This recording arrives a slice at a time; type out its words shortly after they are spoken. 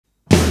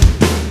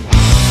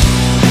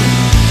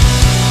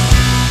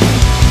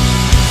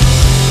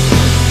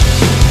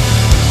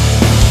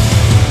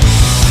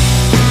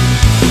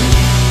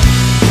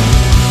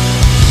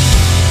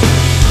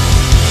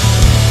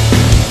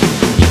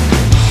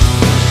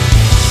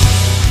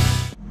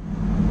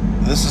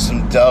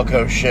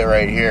Delco shit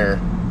right here.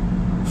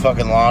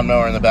 Fucking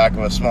lawnmower in the back of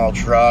a small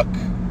truck.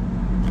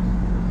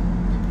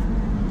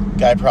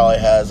 Guy probably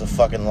has a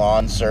fucking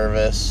lawn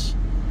service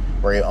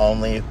where he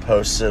only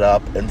posts it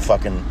up in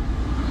fucking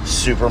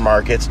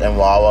supermarkets and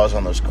Wawas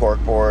on those cork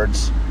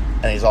boards,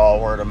 and he's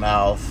all word of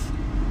mouth,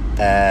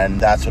 and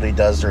that's what he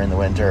does during the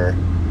winter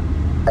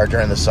or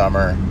during the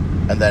summer,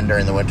 and then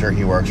during the winter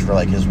he works for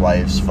like his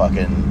wife's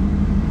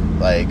fucking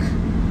like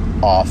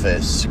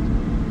office,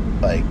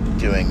 like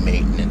doing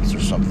maintenance or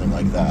something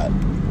like that.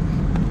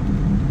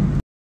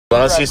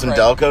 Want to see some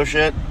Delco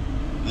shit?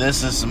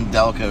 This is some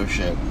Delco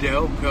shit.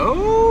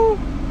 Delco?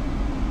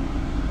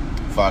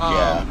 Fuck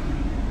yeah.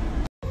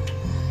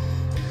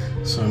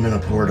 So I'm in a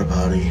porta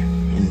potty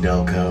in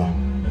Delco,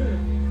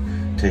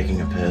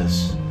 taking a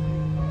piss.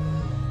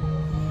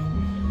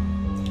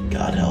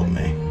 God help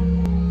me.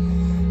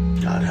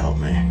 God help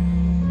me.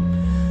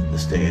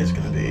 This day is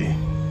gonna be,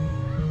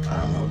 I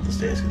don't know what this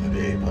day is gonna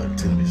be, but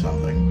it's gonna be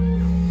something.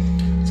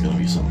 It's gonna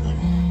be something.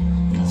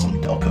 Got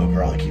some Delco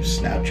girl that keeps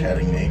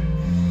Snapchatting me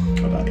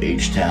about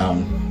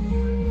H-Town.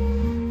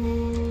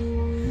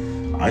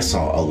 I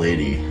saw a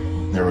lady,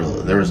 there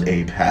was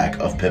a pack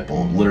of pit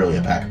bulls, literally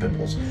a pack of pit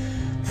bulls,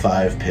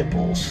 5 pit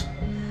bulls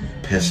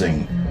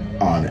pissing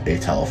on a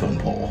telephone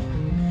pole.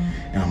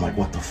 And I'm like,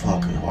 what the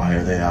fuck? Why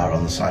are they out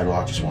on the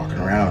sidewalk just walking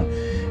around?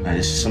 And I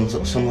just see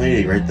some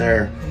lady right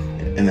there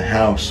in the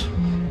house,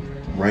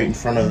 right in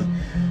front of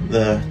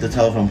the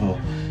telephone pole.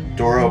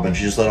 Door open,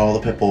 she just let all the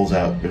pit bulls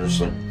out. It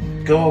was like,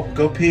 go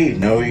pee.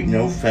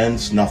 No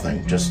fence,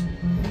 nothing. Just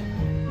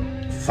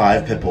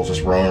 5 pit bulls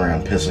just roaming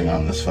around pissing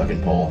on this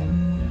fucking pole.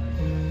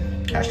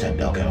 Hashtag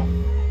Delco.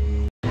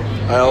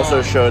 I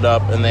also showed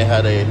up and they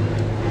had a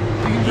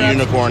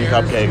unicorn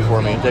cupcake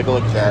for me. Take a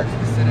look at that.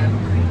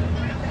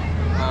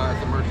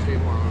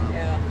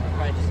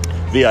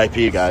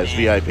 VIP, guys,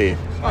 VIP.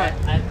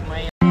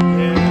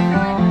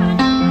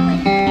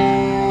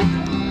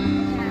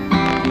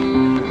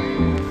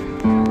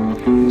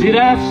 Did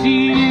I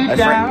see you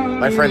down?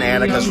 My friend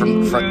Anna,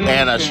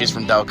 Anna, she's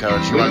from Delco,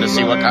 and she wanted to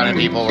see what kind of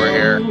people were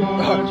here.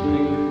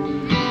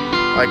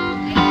 Like,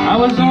 I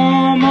was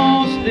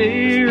almost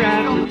there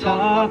at the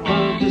top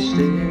of the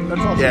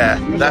stairs. Yeah,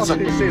 that's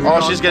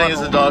all she's getting is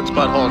the dog's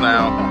butthole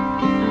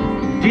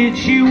now. Did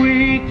she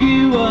wake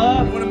you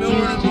up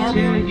just to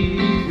tell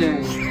you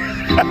that?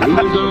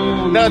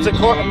 No, it's a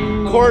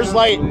Coors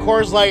Light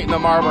and a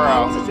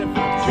Marlboro.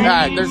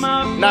 Yeah, there's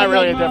not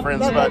really a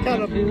difference, but not that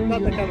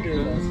kind of beer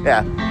though.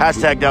 Yeah,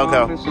 hashtag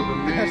Delco.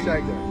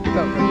 Hashtag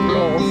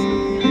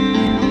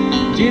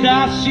Delco. Did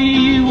I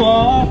see you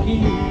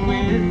walking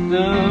with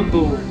the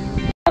boy?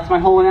 That's my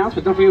whole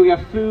announcement. Don't forget, we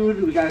got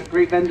food, we got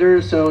great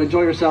vendors, so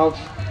enjoy yourselves.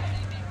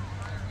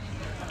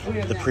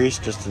 The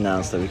priest just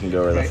announced that we can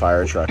go over the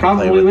fire truck and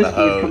Probably play with the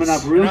whiskey is coming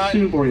up hose. real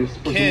soon for you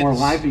for some more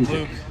live music.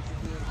 Luke.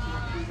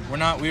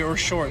 We were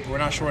short. We're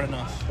not short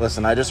enough.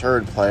 Listen, I just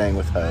heard playing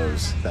with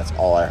hose. That's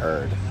all I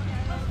heard.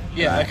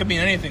 Yeah, that could mean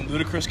anything.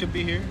 Ludacris could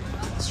be here.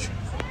 That's true.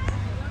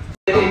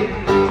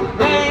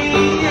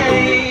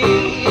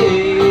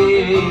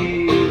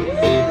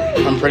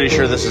 I'm pretty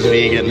sure this is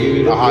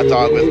vegan. A hot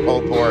dog with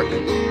pulled pork.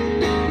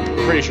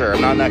 Pretty sure.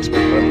 I'm not an expert,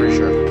 but I'm pretty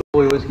sure.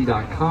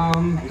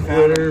 Whiskey.com,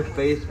 Twitter,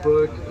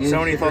 Facebook, Instagram.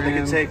 Sony thought they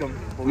could take them.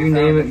 You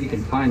name it, you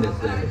can find us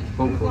there.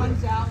 Hopefully.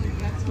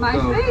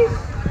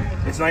 MySpace?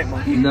 It's Night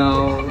Monkey.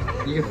 No,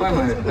 you can find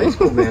my high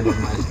school band on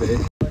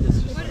MySpace.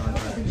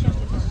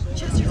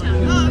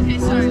 Oh, okay,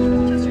 sorry.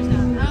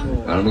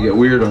 Chestertown. I'm gonna get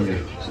weird on you,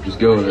 so just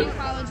go with it. I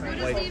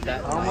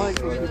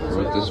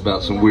wrote this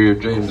about some weird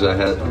dreams I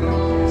had.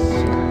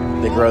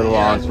 They grow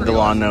the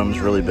lawn gnomes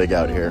really big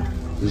out here.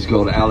 This is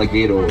called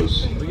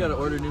alligators. We gotta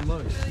order new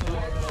mugs.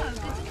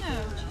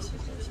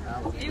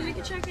 Maybe we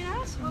could check it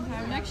out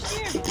sometime next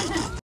year.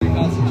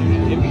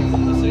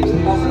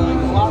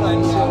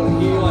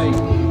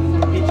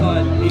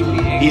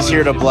 He's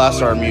here to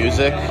bless our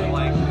music,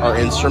 our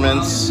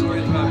instruments,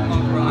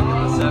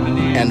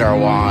 and our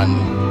wand.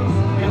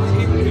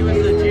 He was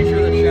the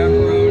teacher that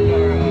chaperoned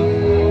our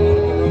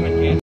Roman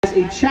camp.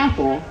 A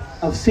chapel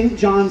of St.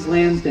 John's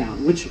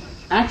Lansdowne, which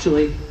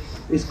actually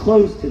is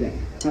closed today.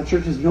 That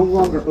church is no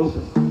longer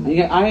open. And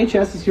you got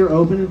IHS is here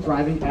open and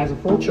thriving as a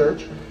full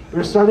church. We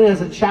were started as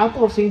a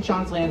chapel of St.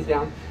 John's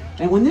Lansdowne.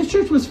 And when this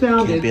church was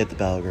founded, Can't be at the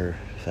Balger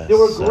Fest, there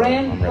were so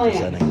grand I'm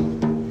plans representing.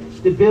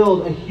 to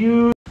build a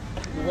huge...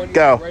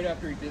 Go. Right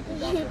after he did the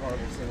Dr. Harvey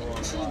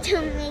sing-along. She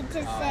told me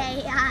to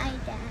say hi,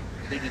 Dad.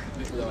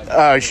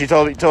 Oh, she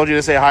told you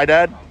to say hi,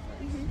 Dad?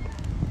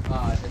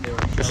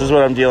 This is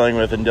what I'm dealing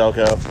with in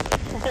Delco.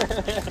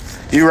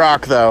 You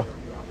rock, though.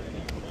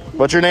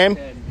 What's your name?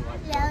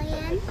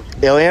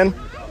 Lillian. Alien?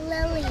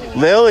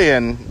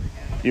 Lillian.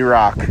 You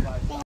rock.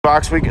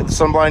 Box week at the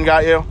Sunblind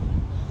got you?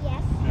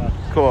 Yes.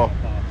 Cool.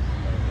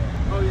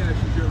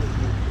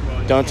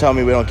 Don't tell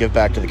me we don't give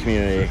back to the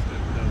community.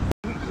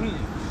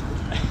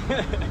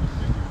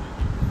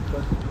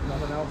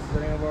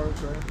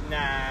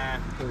 Nah.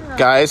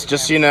 Guys,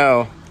 just so you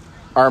know,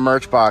 our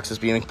merch box is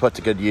being put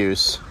to good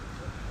use.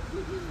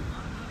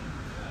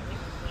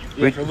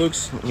 Yeah, for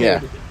Luke's kid.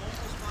 Yeah.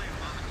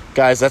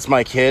 Guys, that's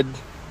my kid,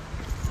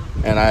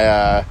 and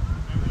I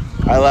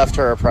left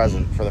her a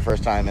present for the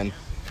first time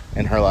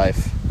in her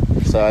life.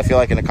 So I feel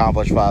like an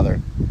accomplished father.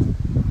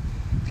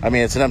 I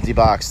mean, it's an empty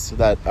box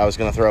that I was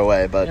going to throw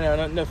away, but... You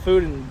know, no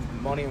food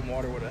and money and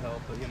water would have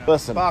helped, but, you know,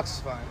 Listen. the box is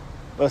fine.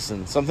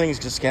 Listen, some things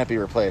just can't be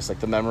replaced, like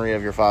the memory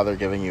of your father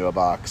giving you a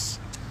box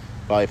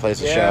while he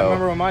plays a Yeah, I show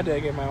remember when my dad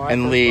gave my wife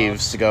and first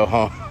leaves box. to go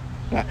home.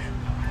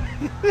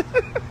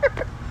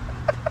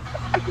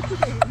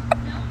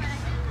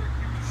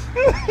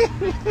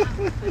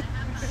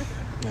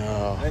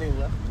 No. Then he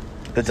left.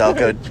 The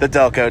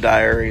Delco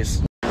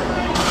Diaries.